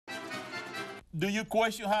Do you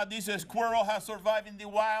question how this squirrel has survived in the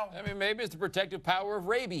wild? I mean, maybe it's the protective power of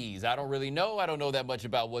rabies. I don't really know. I don't know that much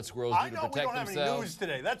about what squirrels do to protect themselves. I know we don't have any news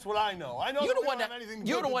today. That's what I know. I know You're that the one that, anything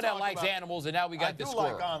you're the one that likes about. animals, and now we got the squirrel. I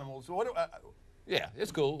do like animals. So what yeah,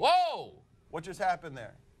 it's cool. Whoa! What just happened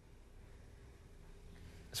there?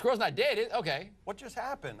 The squirrel's not dead. Okay. What just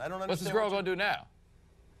happened? I don't understand. What's the squirrel going to do now?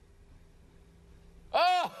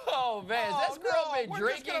 Oh, man, has that squirrel been drinking?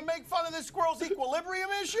 We're just going to make fun of this squirrel's equilibrium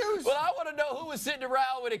issues? Well, I want to know who was sitting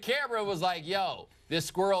around with a camera and was like, yo, this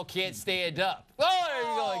squirrel can't stand up. Oh, there you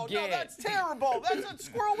go again. No, that's terrible. That's a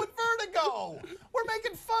squirrel with vertigo. We're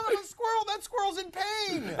making fun of a squirrel. That squirrel's in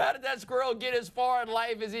pain. How did that squirrel get as far in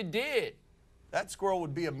life as it did? That squirrel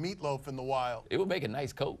would be a meatloaf in the wild. It would make a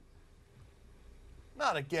nice coat.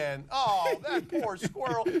 Not again. Oh, that poor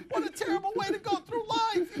squirrel. What a terrible way to go through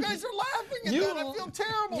life. You guys are laughing at that. I feel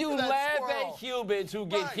terrible You for that laugh squirrel. at humans who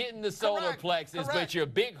get hit in the solar plexus, but your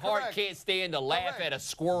big heart can't stand to laugh at a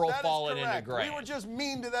squirrel falling in the grass. We were just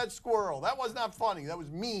mean to that squirrel. That was not funny. That was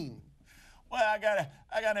mean. Well,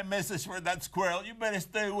 I got a message for that squirrel. You better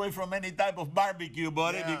stay away from any type of barbecue,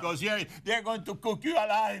 buddy, because they're going to cook you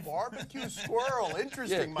alive. Barbecue squirrel.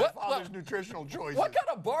 Interesting. Yeah. My father's nutritional choices. What kind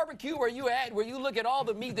of barbecue are you at where you look at all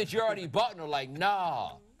the meat that you already bought and are like,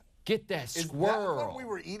 nah, get that squirrel? Is that what we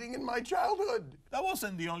were eating in my childhood? That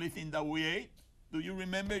wasn't the only thing that we ate. Do you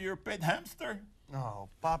remember your pet hamster? Oh,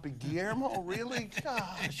 Papi Guillermo, really?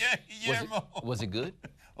 Gosh. Yeah, Guillermo. Was it good?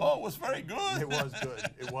 Oh, it was very good. It was good.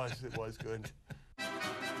 It was good.